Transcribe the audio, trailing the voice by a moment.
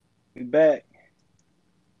We back.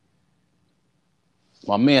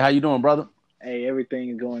 My man, how you doing, brother? Hey, everything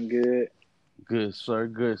is going good. Good, sir.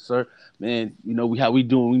 Good, sir. Man, we how we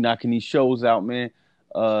doing? We knocking these shows out, man.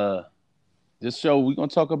 Uh, this show we gonna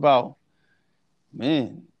talk about,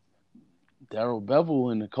 man. Daryl Bevel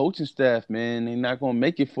and the coaching staff, man. They not gonna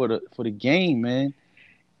make it for the game, man.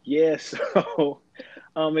 Yeah, so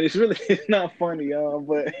and it's really it's not funny,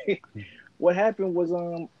 but what happened was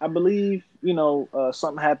I believe,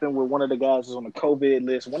 something happened with one of the guys who's on the COVID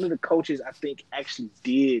list. One of the coaches I think actually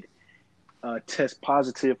did test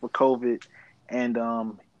positive for COVID, and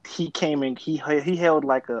he came in. He held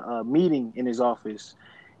like a meeting in his office,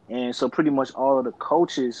 and so pretty much all of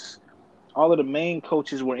the main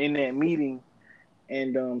coaches were in that meeting,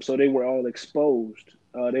 and so they were all exposed.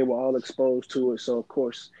 They were all exposed to it. So of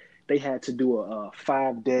course they had to do a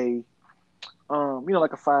 5 day,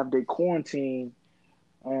 like a 5 day quarantine.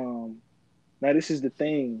 Um, Now this is the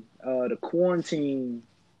thing: the quarantine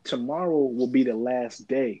tomorrow will be the last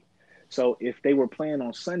day. So if they were playing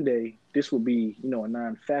on Sunday, this would be a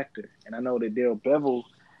non-factor. And I know that Dale Bevel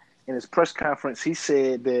in his press conference he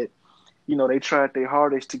said that they tried their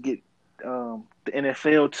hardest to get the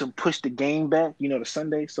NFL to push the game back, to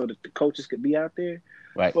Sunday, so that the coaches could be out there.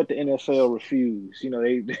 Right. But the NFL refused.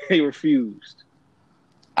 They they refused.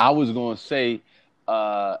 I was gonna say,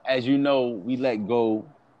 as you know, we let go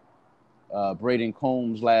Braden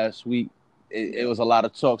Combs last week. It Yeah, was a lot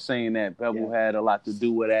of talk saying that yeah, Bevel had a lot to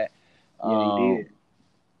do with that. yeah. He Um, did.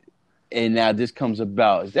 and now this comes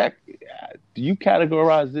about. Is that do you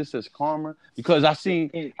categorize this as karma? Because I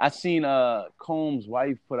seen And I seen Combs'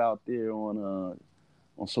 wife put out there on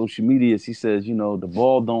social media. She says, the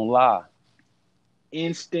ball don't lie.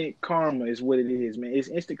 instant karma is what it is, man. It's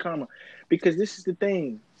instant karma because this is the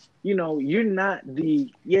thing. You're not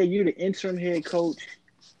you're the interim head coach,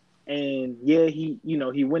 and yeah, he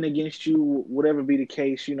went against you, whatever be the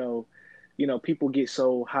case. People get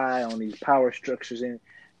so high on these power structures, and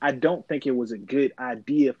I don't think it was a good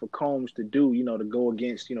idea for Combs to do, to go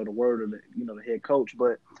against, the word of the head coach.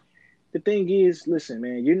 But the thing is, listen,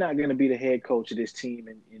 man, you're not going to be the head coach of this team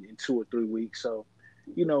in 2 or 3 weeks. So,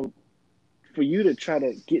 you know, for you to try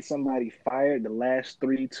to get somebody fired the last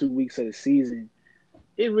 2 weeks of the season,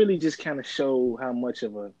 it really just kind of showed how much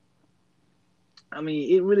of a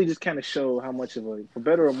it really just kind of showed how much of a, for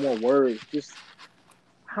better or more words, just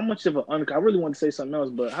how much of I really want to say something else,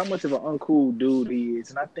 but how much of an uncool dude he is.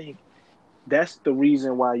 And I think that's the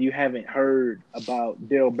reason why you haven't heard about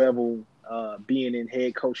Dale Bevel being in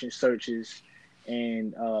head coaching searches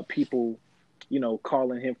and people,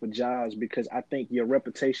 calling him for jobs, because I think your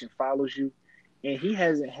reputation follows you. And he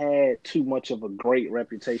hasn't had too much of a great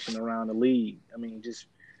reputation around the league. I mean, just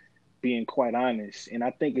being quite honest. And I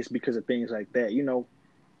think it's because of things like that.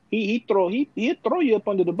 He'd throw you up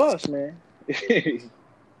under the bus, man.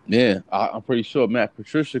 Yeah, I'm pretty sure Matt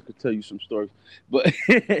Patricia could tell you some stories, but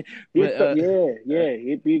but Yeah, uh,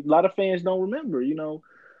 yeah. A lot of fans don't remember.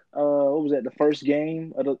 What was that? The first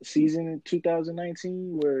game of the season in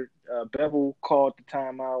 2019, where Bevel called the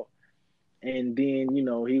timeout, and then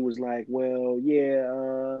he was like, "Well,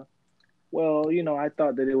 yeah, well, I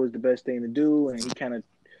thought that it was the best thing to do," and he kind of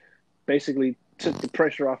basically took the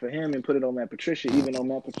pressure off of him and put it on Matt Patricia, even though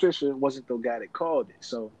Matt Patricia wasn't the guy that called it.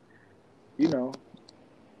 So, you know,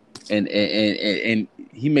 and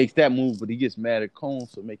he makes that move, but he gets mad at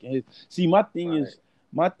Combs for making his. See, right.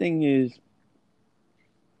 my thing is,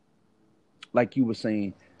 like you were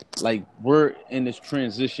saying, like we're in this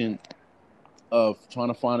transition of trying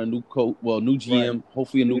to find a new coach, well, new Right. GM,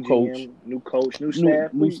 hopefully a new New coach, GM, new coach, new new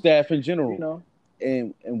staff. new staff in You general. know,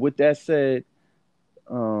 And with that said,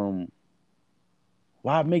 um,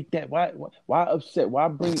 why make that? Why upset? Why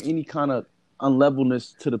bring any kind of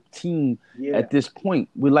unlevelness to the team yeah. at this point?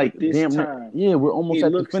 We're At like this damn, time, yeah, we're almost it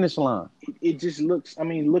at the looks, finish line. it just looks. I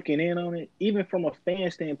mean, looking in on it, even from a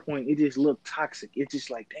fan standpoint, it just looked toxic. It's just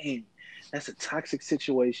like, dang, that's a toxic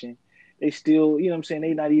situation. They still, what I'm saying,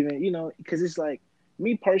 they not even, because it's like,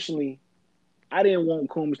 me personally, I didn't want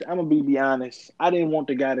Coombs. I'm gonna be honest. I didn't want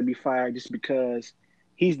the guy to be fired just because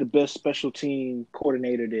he's the best special team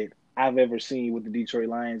coordinator that I've ever seen with the Detroit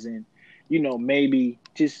Lions. And maybe,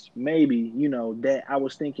 just maybe, that I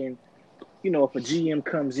was thinking, if a GM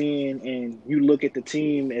comes in and you look at the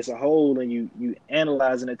team as a whole and you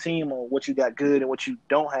analyzing the team on what you got good and what you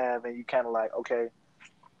don't have, and you kind of like, okay,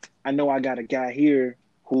 I know I got a guy here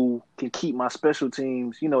who can keep my special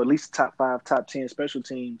teams, at least top five, top 10 special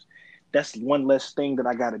teams. That's one less thing that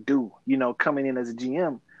I got to do, coming in as a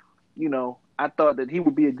GM. I thought that he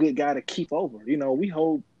would be a good guy to keep over. We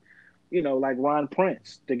hope, like Ron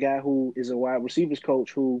Prince, the guy who is a wide receivers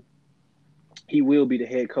coach who he will be the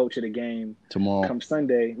head coach of the game tomorrow. come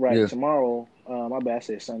Sunday. Right, Yeah. tomorrow. My bad, I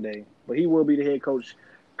said Sunday. But he will be the head coach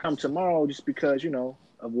come tomorrow just because, of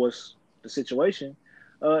what's the situation.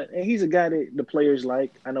 And he's a guy that the players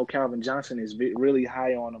like. I know Calvin Johnson is really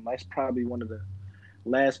high on him. That's probably one of the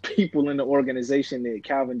last people in the organization that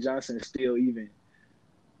Calvin Johnson still even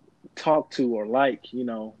talk to or like.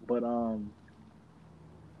 But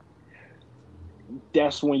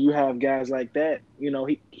that's when you have guys like that.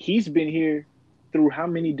 He's been here through how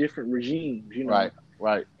many different regimes.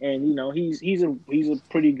 Right. And he's a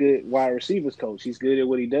pretty good wide receivers coach. He's good at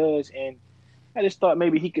what he does, and I just thought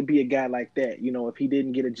maybe he could be a guy like that. If he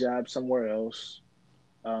didn't get a job somewhere else,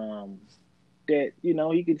 that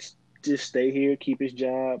he could just stay here, keep his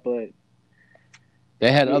job. But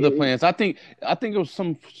they had other plans. I think it was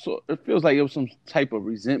it feels like it was some type of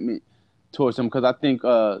resentment towards him because I think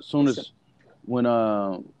soon as when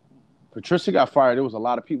Patricia got fired, there was a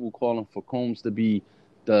lot of people calling for Combs to be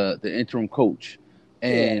the interim coach.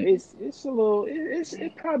 And yeah, it's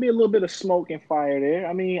probably a little bit of smoke and fire there.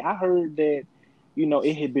 I mean, I heard that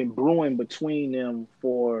it had been brewing between them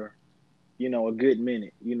for a good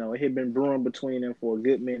minute. It had been brewing between them for a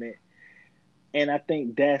good minute, and I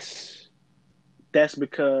think that's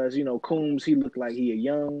because Coombs, he looked like he a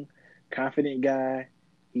young, confident guy.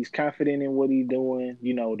 He's confident in what he's doing.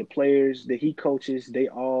 The players that he coaches, they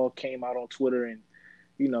all came out on Twitter and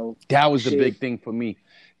that was the big thing for me.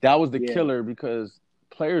 That was the killer because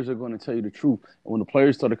players are going to tell you the truth. And when the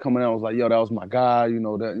players started coming out, I was like, yo, that was my guy.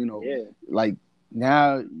 Like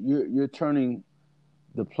now you're turning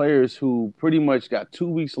the players who pretty much got 2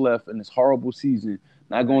 weeks left in this horrible season,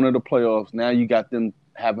 not going to the playoffs. Now you got them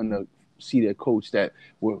having to see their coach that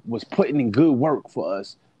was putting in good work for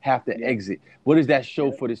us have to exit. What does that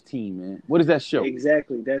show for this team, man? What does that show?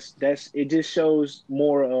 Exactly. That's it. Just shows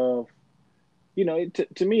more of,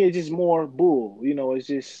 to me, it's just more bull. It's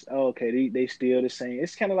just okay. They still the same.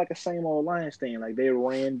 It's kind of like a same old Lions thing. Like they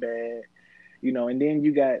ran bad, and then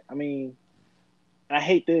you got. I mean, I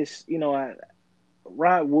hate this.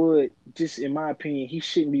 Rod Wood, just in my opinion, he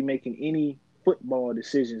shouldn't be making any football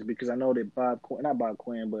decisions because I know that not Bob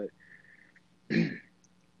Quinn, but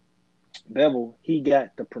Bevel, he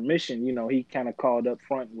got the permission. He kind of called up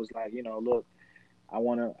front and was like, look, I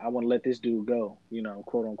wanna let this dude go.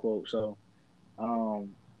 Quote unquote. So,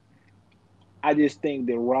 I just think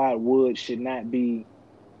that Rod Wood should not be.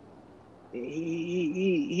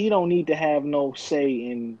 He don't need to have no say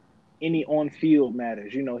in any on-field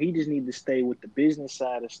matters. He just needs to stay with the business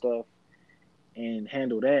side of stuff and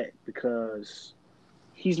handle that because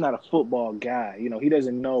he's not a football guy. He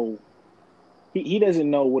doesn't know. He doesn't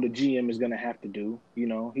know what a GM is going to have to do.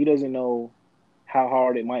 He doesn't know how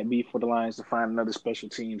hard it might be for the Lions to find another special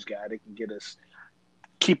teams guy that can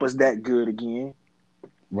keep us that good again.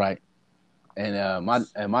 Right. And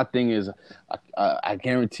my thing is, I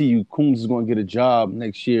guarantee you, Coombs is going to get a job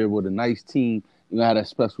next year with a nice team. You're going to have that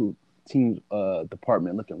special teams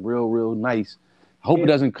department looking real, real nice. I hope it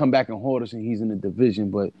doesn't come back and haunt us and he's in the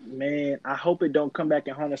division. But man, I hope it don't come back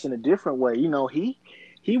and haunt us in a different way.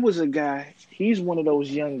 He was a guy. He's one of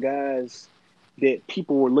those young guys that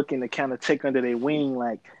people were looking to kind of take under their wing.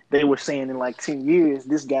 Like they were saying in like 10 years,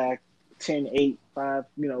 this guy, 10, 8, 5,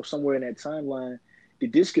 somewhere in that timeline,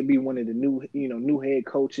 that this could be one of the new head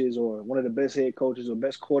coaches or one of the best head coaches or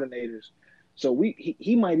best coordinators. So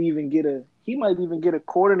he might even get a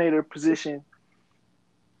coordinator position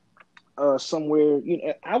somewhere.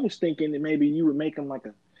 I was thinking that maybe you would make him like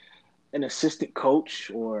an assistant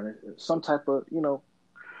coach or some type of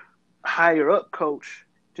higher up coach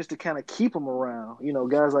just to kind of keep him around.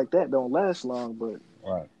 Guys like that don't last long, but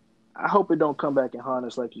right. I hope it don't come back and haunt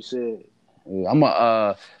us like you said. Yeah, I'm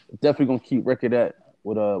definitely gonna keep record that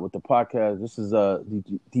with the podcast. This is the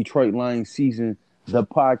Detroit Lions season, the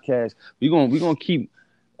podcast. We're gonna keep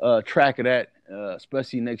track of that,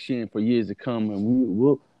 especially next year and for years to come,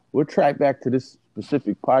 and we'll track back to this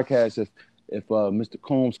specific podcast if Mr.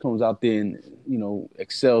 Combs comes out there and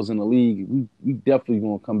excels in the league. We definitely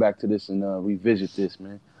gonna come back to this and revisit this,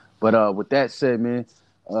 man. But with that said, man,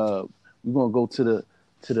 we're gonna go to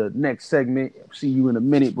the next segment. See you in a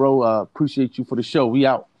minute, bro. Appreciate you for the show. We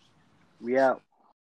out.